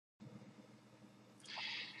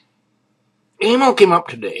Amo came up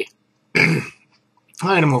today. I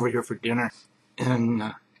had him over here for dinner,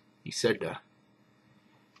 and he said,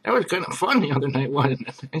 that was kind of fun the other night, wasn't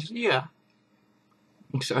it? I said, yeah.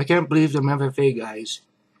 He said, I can't believe them FFA guys.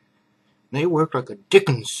 They work like a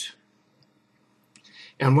Dickens.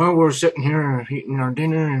 And while we were sitting here eating our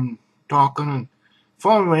dinner and talking, and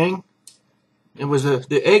phone rang, it was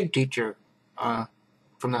the egg teacher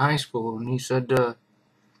from the high school, and he said,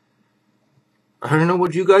 I don't know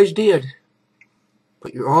what you guys did,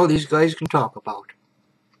 but you're all these guys can talk about.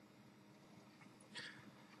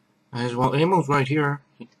 I said, well, Amo's right here.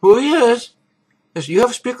 Who he is? He said, you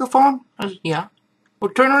have a speakerphone? I said, yeah.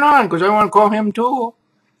 Well, turn it on, because I want to call him too.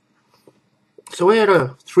 So we had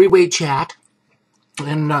a three-way chat,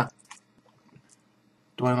 and,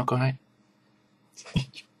 do I look alright?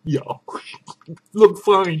 Yo, look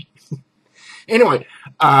fine. Anyway,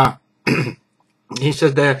 he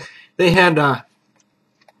said that they had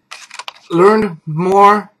learned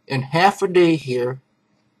more in half a day here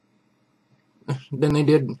than they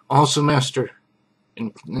did all semester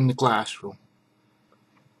in the classroom.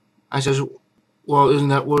 I says, well, isn't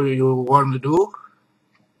that what you wanted to do?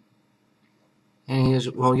 And he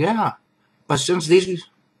says, well, yeah. But since these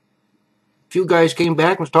few guys came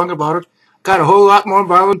back and was talking about it, got a whole lot more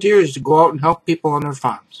volunteers to go out and help people on their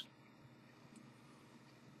farms.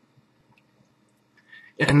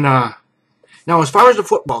 And now, as far as the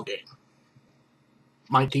football game,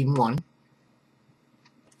 my team won.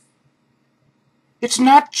 It's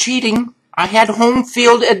not cheating. I had home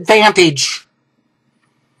field advantage.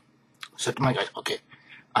 I said to my guys, okay,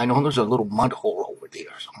 I know there's a little mud hole over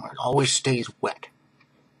there somewhere. It always stays wet.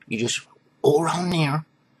 You just go around there,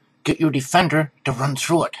 get your defender to run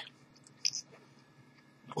through it.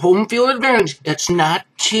 Home field advantage. It's not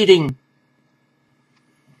cheating.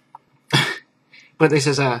 But they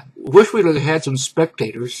says, wish we'd have had some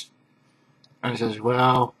spectators. And I says,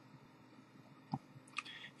 well,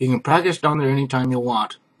 you can practice down there anytime you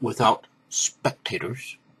want without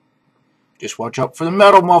spectators. Just watch out for the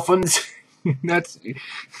metal muffins.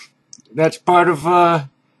 that's part of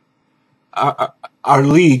our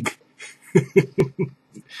league,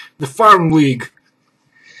 the farm league.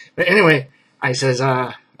 But anyway, I says,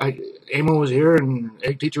 Amo was here and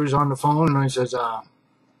egg teacher was on the phone, and I says,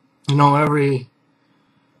 every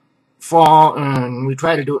fall, and we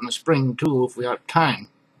try to do it in the spring too if we have time.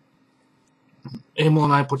 Amo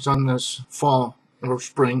and I puts on this fall or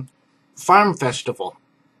spring farm festival.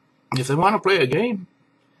 If they want to play a game,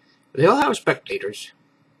 they'll have spectators.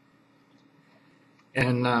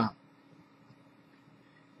 And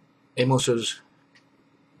Amo says,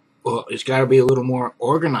 well, it's got to be a little more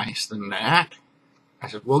organized than that. I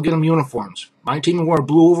said, we'll get them uniforms. My team will wear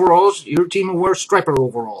blue overalls. Your team will wear striper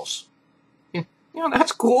overalls. Yeah,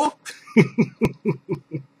 that's cool.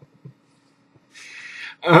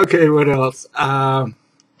 Okay, what else? I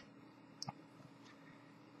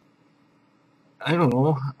don't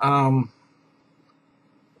know.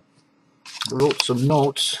 Wrote some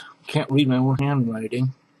notes. Can't read my own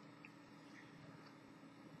handwriting.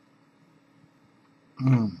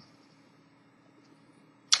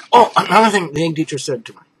 Oh, another thing the English teacher said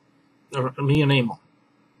to me, or me and Amo,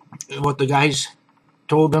 what the guys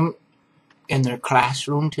told them in their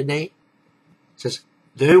classroom today, says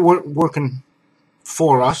they weren't working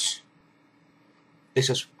for us. They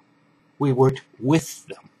says we worked with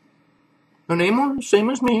them. And Amo, same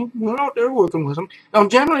as me, we're out there working with them. Now,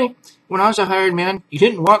 generally, when I was a hired man, you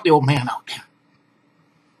didn't want the old man out there.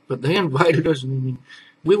 But they invited us, and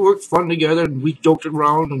we worked fun together, and we joked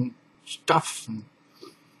around and stuff. And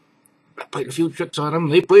I played a few tricks on them.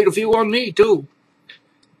 They played a few on me, too.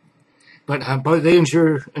 But they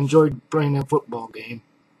sure enjoyed playing that football game.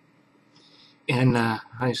 And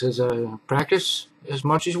I says, practice as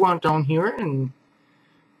much as you want down here, and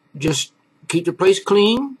just keep the place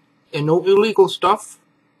clean and no illegal stuff.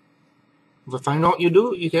 If I find out you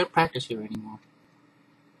do, you can't practice here anymore.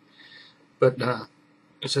 But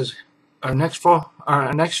it says, our next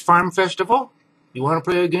farm festival, you want to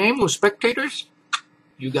play a game with spectators?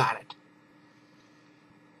 You got it.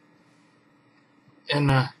 And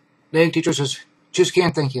the egg teacher says, just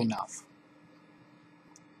can't thank you enough.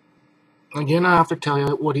 Again, I have to tell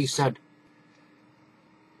you what he said.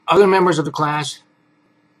 Other members of the class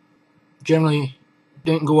generally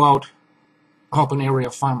didn't go out helping area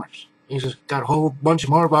farmers. He just got a whole bunch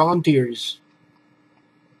more volunteers.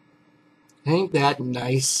 Ain't that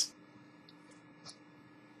nice?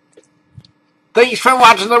 Thanks for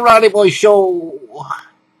watching the Roddy Boy Show.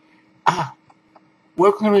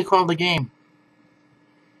 What can we call the game?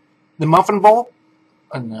 The Muffin Bowl?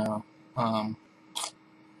 No.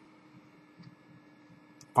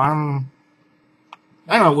 Farm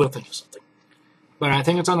I don't know, we'll think of something. But I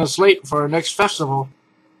think it's on the slate for our next festival.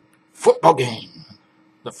 Football game.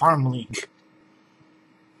 The Farm League.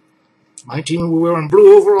 My team will be wearing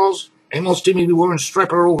blue overalls. Emil's team will be wearing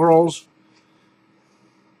striper overalls.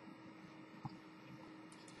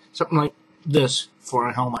 Something like this for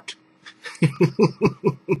a helmet.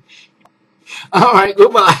 All right,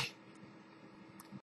 goodbye.